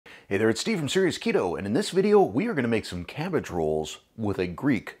Hey there, it's Steve from Serious Keto, and in this video we are going to make some cabbage rolls with a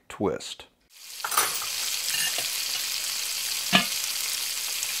Greek twist.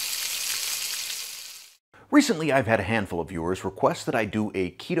 Recently I've had a handful of viewers request that I do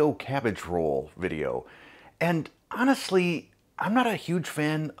a keto cabbage roll video, and honestly I'm not a huge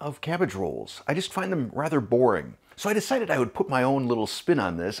fan of cabbage rolls. I just find them rather boring. So I decided I would put my own little spin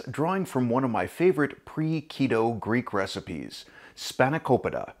on this, drawing from one of my favorite pre-keto Greek recipes,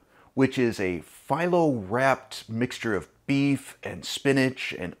 Spanakopita, which is a phyllo-wrapped mixture of beef and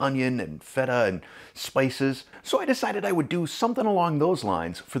spinach and onion and feta and spices. So I decided I would do something along those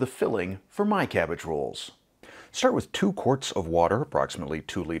lines for the filling for my cabbage rolls. Start with 2 quarts of water, approximately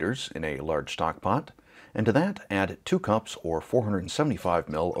 2 liters, in a large stock pot, and to that add 2 cups or 475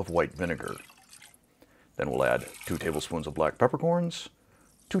 ml of white vinegar. Then we'll add 2 tablespoons of black peppercorns,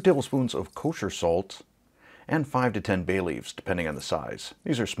 2 tablespoons of kosher salt, and 5 to 10 bay leaves, depending on the size.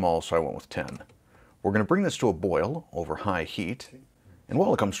 These are small, so I went with 10. We're going to bring this to a boil over high heat, and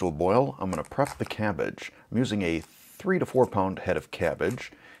while it comes to a boil, I'm going to prep the cabbage. I'm using a 3 to 4 pound head of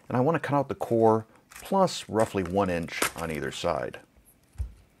cabbage, and I want to cut out the core plus roughly 1 inch on either side.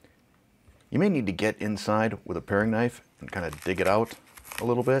 You may need to get inside with a paring knife and kind of dig it out a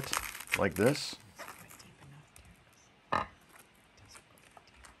little bit, like this.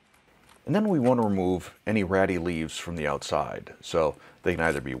 And then we want to remove any ratty leaves from the outside. So they can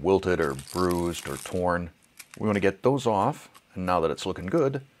either be wilted or bruised or torn. We want to get those off, and now that it's looking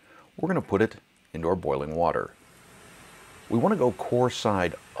good, we're going to put it into our boiling water. We want to go core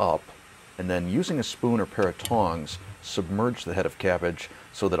side up, and then using a spoon or pair of tongs, submerge the head of cabbage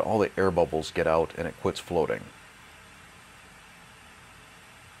so that all the air bubbles get out and it quits floating.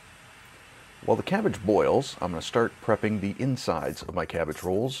 While the cabbage boils, I'm going to start prepping the insides of my cabbage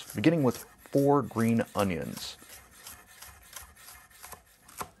rolls, beginning with 4 green onions,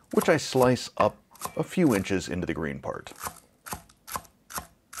 which I slice up a few inches into the green part.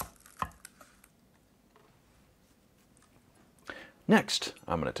 Next,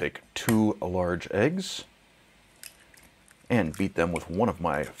 I'm going to take 2 large eggs and beat them with one of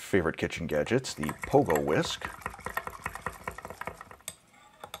my favorite kitchen gadgets, the pogo whisk.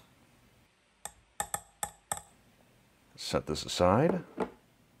 Set this aside.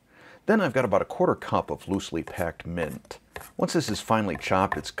 Then I've got about a 1/4 cup of loosely packed mint. Once this is finely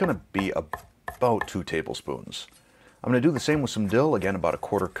chopped, it's going to be about 2 tablespoons. I'm going to do the same with some dill, again about a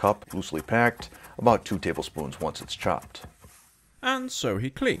 1/4 cup loosely packed, about 2 tablespoons once it's chopped. And so he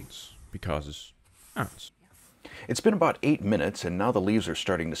cleans, because it's ants. It's been about 8 minutes, and now the leaves are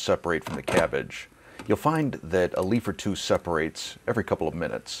starting to separate from the cabbage. You'll find that a leaf or 2 separates every couple of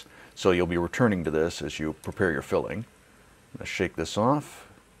minutes, so you'll be returning to this as you prepare your filling. I'm going to shake this off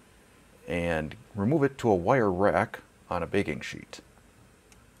and remove it to a wire rack on a baking sheet.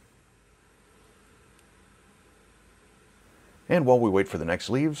 And while we wait for the next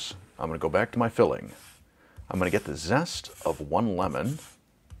leaves, I'm going to go back to my filling. I'm going to get the zest of 1 lemon,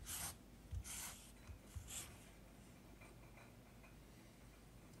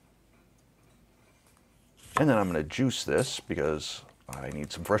 and then I'm going to juice this because I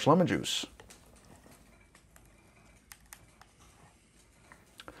need some fresh lemon juice.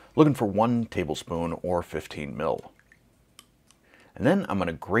 Looking for 1 tablespoon or 15 ml. And then I'm going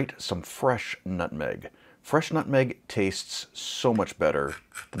to grate some fresh nutmeg. Fresh nutmeg tastes so much better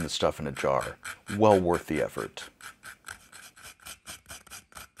than the stuff in a jar. Well worth the effort.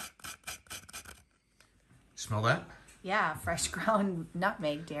 Smell that? Yeah, fresh ground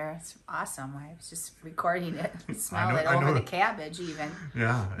nutmeg, dear. It's awesome. I was just recording it. Smell it over the cabbage even.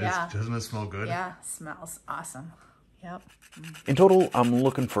 Yeah, doesn't it smell good? Yeah, smells awesome. Yep. In total, I'm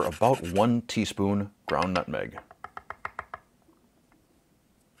looking for about 1 teaspoon ground nutmeg.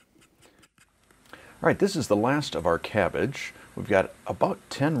 All right, this is the last of our cabbage. We've got about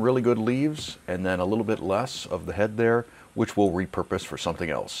 10 really good leaves and then a little bit less of the head there, which we'll repurpose for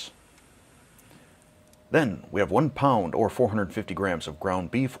something else. Then we have 1 pound or 450 grams of ground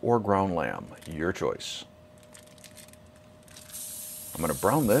beef or ground lamb, your choice. I'm going to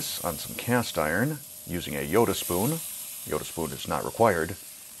brown this on some cast iron using a Yoda spoon. Yoda spoon is not required,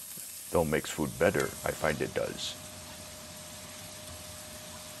 though makes food better, I find it does.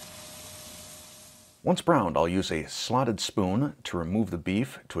 Once browned, I'll use a slotted spoon to remove the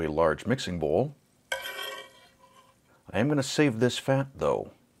beef to a large mixing bowl. I am going to save this fat though,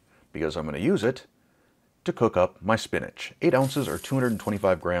 because I'm going to use it to cook up my spinach. 8 ounces or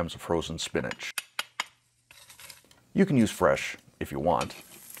 225 grams of frozen spinach. You can use fresh if you want.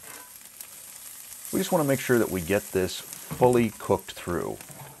 We just want to make sure that we get this fully cooked through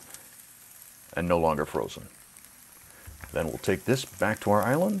and no longer frozen. Then we'll take this back to our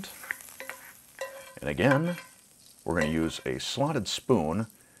island And again, we're going to use a slotted spoon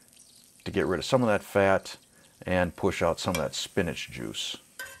to get rid of some of that fat and push out some of that spinach juice.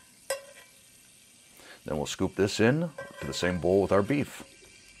 Then we'll scoop this in to the same bowl with our beef.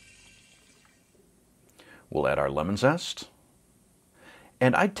 We'll add our lemon zest.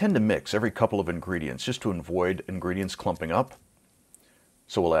 And I tend to mix every couple of ingredients just to avoid ingredients clumping up.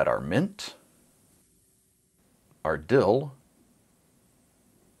 So we'll add our mint, our dill,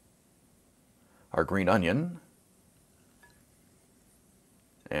 our green onion,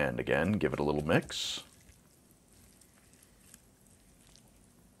 and again, give it a little mix.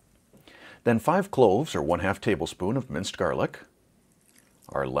 Then 5 cloves, or 1/2 tablespoon of minced garlic,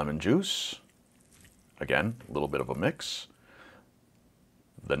 our lemon juice, again, a little bit of a mix,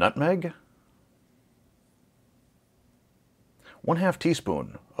 the nutmeg, 1/2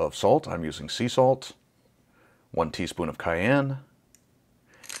 teaspoon of salt, I'm using sea salt, 1 teaspoon of cayenne,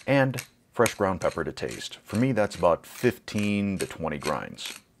 and fresh ground pepper to taste. For me, that's about 15 to 20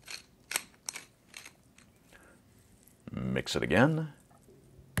 grinds. Mix it again.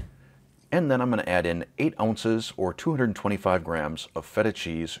 And then I'm going to add in 8 ounces or 225 grams of feta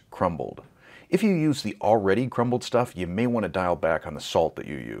cheese crumbled. If you use the already crumbled stuff, you may want to dial back on the salt that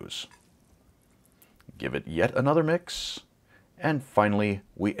you use. Give it yet another mix. And finally,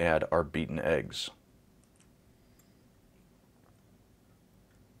 we add our beaten eggs.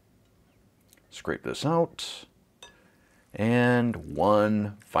 Scrape this out. And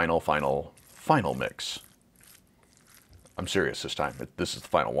one final mix. I'm serious this time. This is the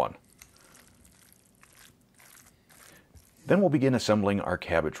final one. Then we'll begin assembling our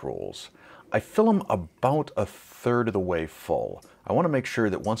cabbage rolls. I fill them about 1/3 of the way full. I want to make sure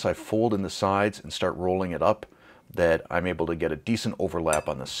that once I fold in the sides and start rolling it up, that I'm able to get a decent overlap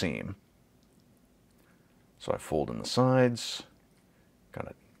on the seam. So I fold in the sides, kind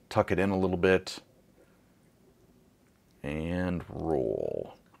of tuck it in a little bit, and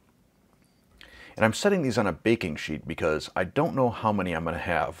roll. And I'm setting these on a baking sheet because I don't know how many I'm going to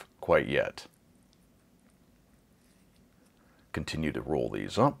have quite yet. Continue to roll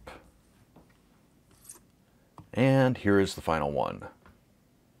these up. And here is the final one.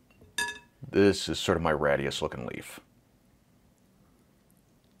 This is sort of my rattiest looking leaf.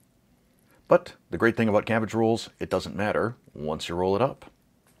 But the great thing about cabbage rolls, it doesn't matter once you roll it up.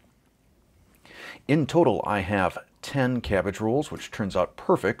 In total, I have 10 cabbage rolls, which turns out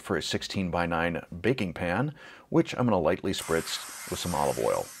perfect for a 16x9 baking pan, which I'm going to lightly spritz with some olive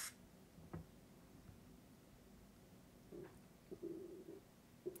oil.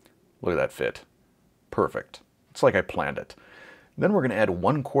 Look at that fit. Perfect. It's like I planned it. Then we're going to add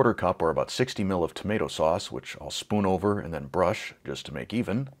 1/4 cup or about 60 ml of tomato sauce, which I'll spoon over and then brush just to make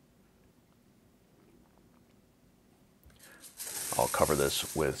even. I'll cover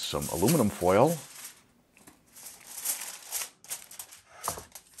this with some aluminum foil.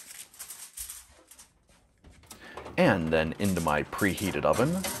 And then into my preheated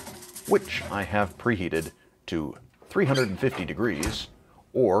oven, which I have preheated to 350 degrees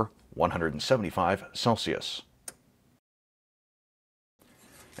or 175 Celsius.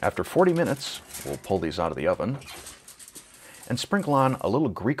 After 40 minutes, we'll pull these out of the oven and sprinkle on a little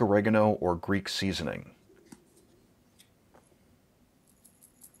Greek oregano or Greek seasoning.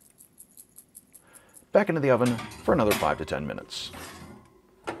 Back into the oven for another 5 to 10 minutes.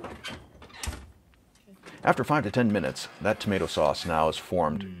 After 5 to 10 minutes, that tomato sauce now has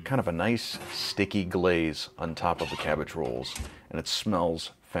formed kind of a nice sticky glaze on top of the cabbage rolls, and it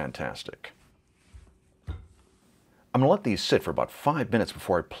smells fantastic. I'm going to let these sit for about 5 minutes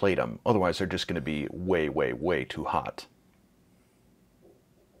before I plate them, otherwise they're just going to be way too hot.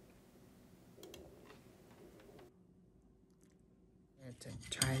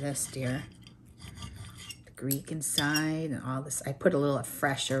 Try this, dear. The Greek inside and all this. I put a little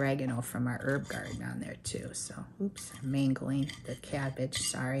fresh oregano from our herb garden on there too. So, oops, I'm mangling the cabbage,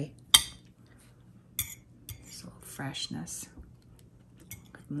 sorry. Just a little freshness.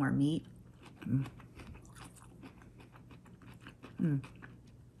 More meat.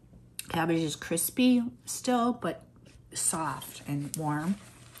 Cabbage is crispy still, but soft and warm.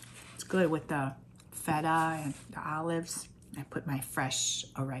 It's good with the feta and the olives. I put my fresh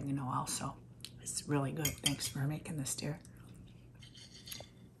oregano also. It's really good. Thanks for making this, dear.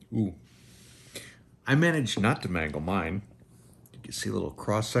 Ooh. I managed not to mangle mine. You can see a little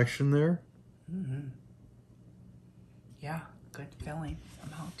cross section there. Mm-hmm. Yeah, good filling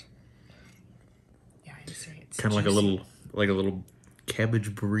amount. Yeah, you see it's kind of like a little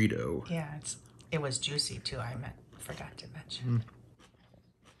cabbage burrito. Yeah, it was juicy too. Forgot to mention.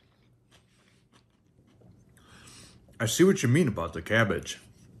 I see what you mean about the cabbage.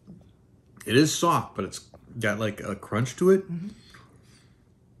 It is soft, but it's got like a crunch to it.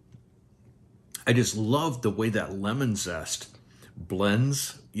 I just love the way that lemon zest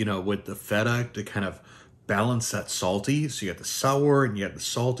blends, you know, with the feta to kind of balance that salty. So you got the sour and you got the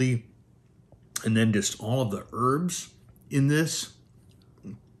salty, and then just all of the herbs in this.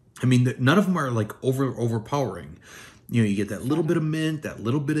 I mean, none of them are like overpowering. You know, you get that little bit of mint, that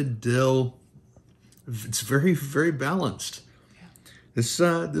little bit of dill. It's very, very balanced. This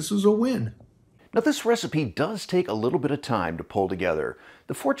was a win. Now this recipe does take a little bit of time to pull together.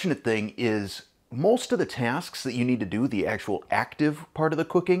 The fortunate thing is most of the tasks that you need to do, the actual active part of the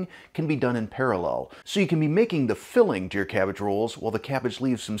cooking, can be done in parallel. So you can be making the filling to your cabbage rolls while the cabbage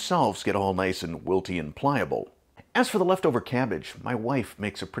leaves themselves get all nice and wilty and pliable. As for the leftover cabbage, my wife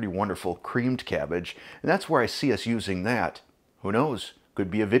makes a pretty wonderful creamed cabbage, and that's where I see us using that. Who knows? Could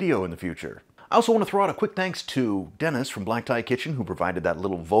be a video in the future. I also want to throw out a quick thanks to Dennis from Black Tie Kitchen, who provided that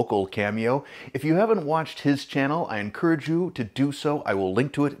little vocal cameo. If you haven't watched his channel, I encourage you to do so. I will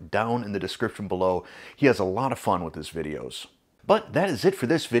link to it down in the description below. He has a lot of fun with his videos. But that is it for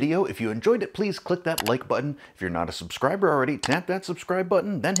this video. If you enjoyed it, please click that like button. If you're not a subscriber already, tap that subscribe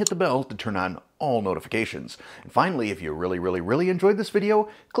button, then hit the bell to turn on all notifications. And finally, if you really enjoyed this video,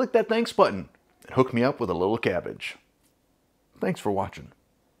 click that thanks button and hook me up with a little cabbage. Thanks for watching.